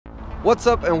What's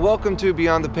up and welcome to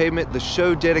Beyond the Pavement, the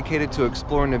show dedicated to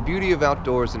exploring the beauty of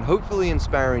outdoors and hopefully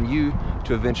inspiring you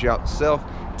to adventure out yourself.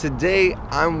 Today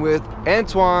I'm with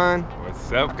Antoine.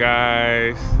 What's up,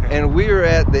 guys? And we are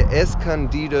at the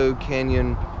Escondido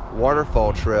Canyon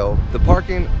Waterfall Trail. The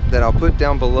parking that I'll put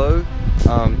down below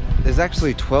is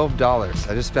actually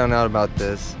 $12. I just found out about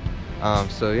this.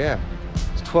 So yeah,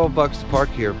 it's 12 bucks to park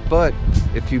here. But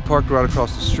if you park right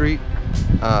across the street,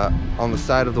 on the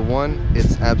side of the one,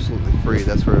 it's absolutely free.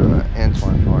 That's where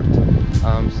Antoine parked.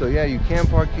 So yeah, you can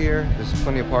park here. There's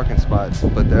plenty of parking spots,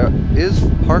 but there is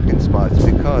parking spots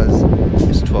because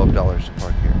it's $12 to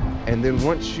park here. And then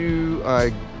once you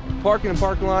park in the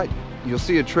parking lot, you'll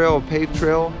see a trail, a paved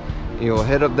trail. You'll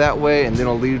head up that way, and then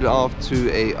it'll lead off to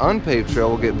a unpaved trail.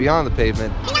 We'll get beyond the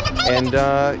pavement, and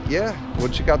yeah, we'll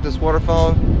check out this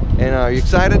waterfall. And are you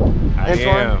excited, Antoine?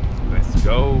 I am. Let's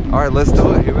go. All right, let's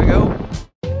do it. Here we go.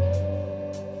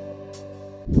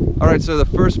 All right, so the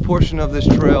first portion of this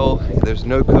trail, there's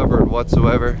no cover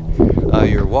whatsoever.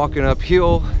 You're walking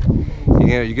uphill.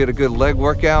 You get a good leg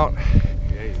workout.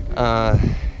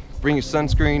 Bring your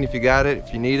sunscreen if you got it,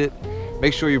 if you need it.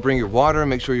 Make sure you bring your water.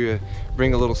 Make sure you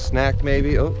bring a little snack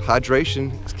maybe. Oh,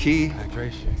 hydration is key.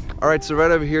 Hydration. All right, so right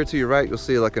over here to your right, you'll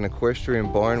see like an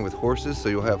equestrian barn with horses. So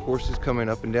you'll have horses coming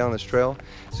up and down this trail.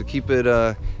 So keep it,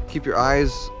 keep your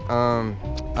eyes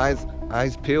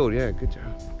peeled. Yeah, good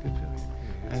job. Good peeled.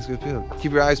 Eyes good peeled.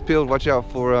 Keep your eyes peeled. Watch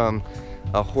out for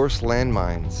horse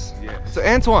landmines. Yes. So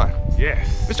Antoine.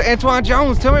 Yes. Mr. Antoine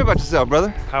Jones, tell me about yourself, brother.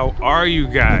 How are you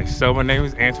guys? So my name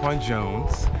is Antoine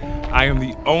Jones. I am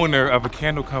the owner of a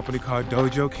candle company called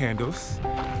Dojo Candles.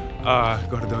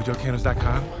 Go to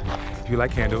dojocandles.com if you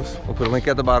like candles. We'll put a link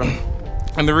at the bottom.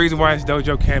 And the reason why it's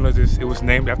Dojo Candles is it was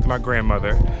named after my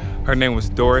grandmother. Her name was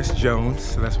Doris Jones,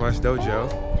 so that's why it's Dojo.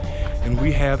 And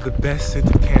we have the best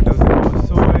scented candles. They're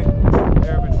soy,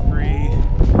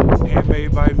 paraben-free,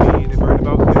 handmade by me. They burn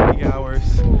about 50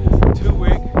 hours, 2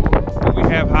 wick. And we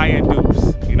have high-end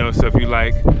dupes. You know, so if you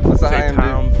like, what's a high-end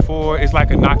dupe? 4, it's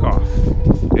like a knockoff.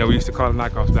 Yeah, we used to call it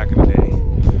knockoffs back in the day.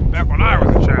 Back when I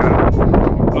was a child.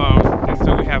 And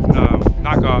so we have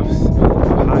knockoffs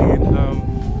of high-end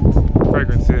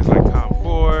fragrances like Tom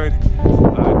Ford,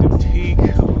 Boutique,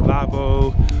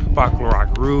 Labo,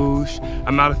 Baccarat Rouge.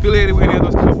 I'm not affiliated with any of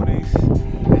those companies.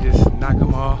 I just knock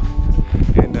them off,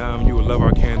 and you will love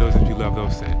our candles if you love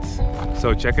those scents.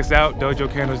 So check us out,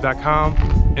 dojocandles.com,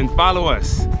 and follow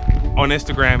us on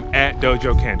Instagram at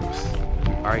Dojo Candles.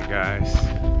 All right, guys.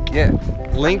 Yeah,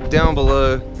 link down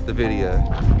below the video.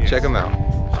 Yes. Check them out.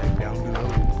 Check down below.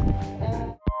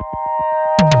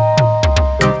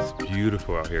 It's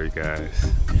beautiful out here, you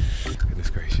guys. Goodness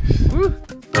gracious. Woo.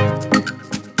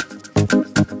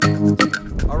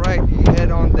 All right, you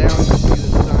head on down to see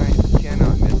the sign. You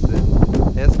cannot miss it.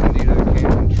 Escondido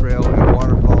Canyon Trail and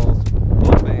Waterfalls.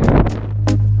 Boom, bam.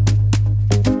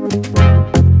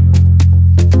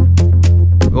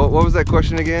 What was that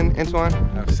question again, Antoine?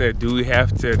 I said,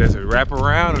 does it wrap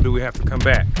around or do we have to come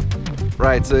back?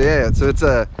 Right, so yeah, so it's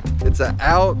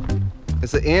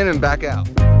an in and back out.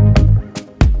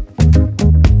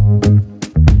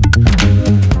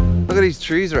 Look at these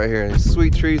trees right here, these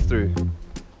sweet trees through.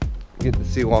 You get to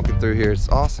see walking through here, it's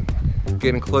awesome.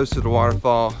 Getting close to the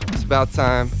waterfall, it's about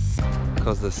time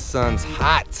because the sun's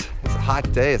hot. It's a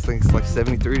hot day, I think it's like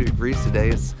 73 degrees today.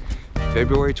 It's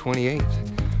February 28th.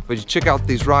 But you check out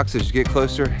these rocks as you get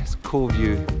closer, it's a cool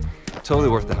view. Totally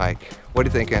worth the hike. What do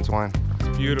you think, Antoine?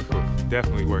 It's beautiful,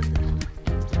 definitely worth it.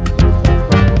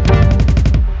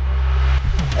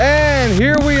 And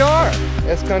here we are,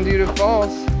 Escondido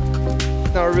Falls.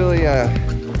 It's not really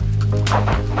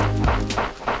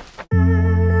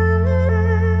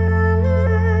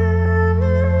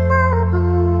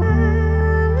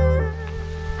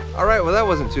All right, well that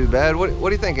wasn't too bad. What do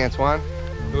you think, Antoine?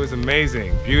 It was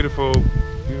amazing, beautiful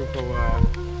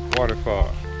waterfall.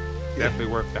 Yeah.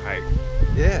 Definitely worth the hike.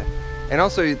 Yeah, and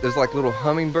also there's like little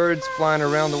hummingbirds flying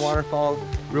around the waterfall,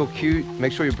 real cute.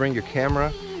 Make sure you bring your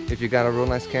camera if you got a real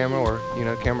nice camera, or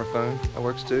camera phone, that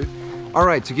works too. All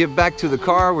right, to get back to the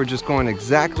car, we're just going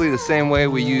exactly the same way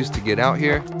we used to get out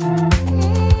here.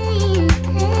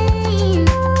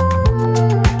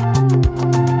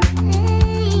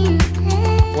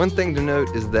 One thing to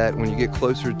note is that when you get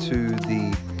closer to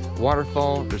the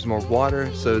waterfall, there's more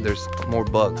water, so there's more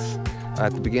bugs.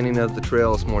 At the beginning of the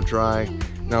trail, it's more dry,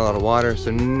 not a lot of water, so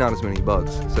not as many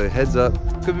bugs. So heads up,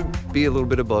 could be a little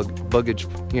bit of buggage,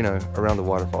 around the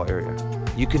waterfall area.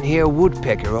 You can hear a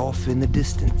woodpecker off in the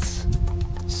distance,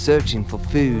 searching for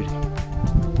food.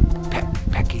 Peck,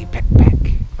 pecky, peck, peck.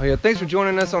 Oh yeah, thanks for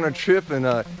joining us on our trip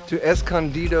to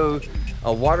Escondido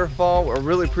Waterfall. I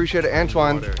really appreciate it,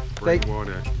 Antoine. Bring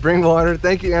water. Bring water.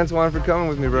 Thank you, Antoine, for coming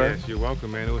with me, bro. Yes, you're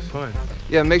welcome, man. It was fun.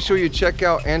 Yeah, make sure you check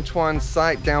out Antoine's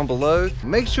site down below.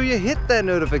 Make sure you hit that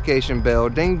notification bell,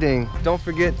 ding ding. Don't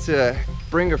forget to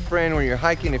bring a friend when you're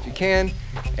hiking if you can.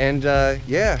 And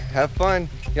yeah, have fun.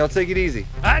 Y'all take it easy.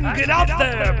 And get out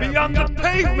there beyond the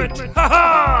pavement! Ha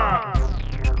ha!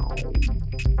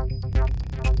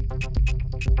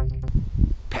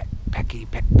 Peck, pecky,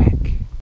 peck, peck.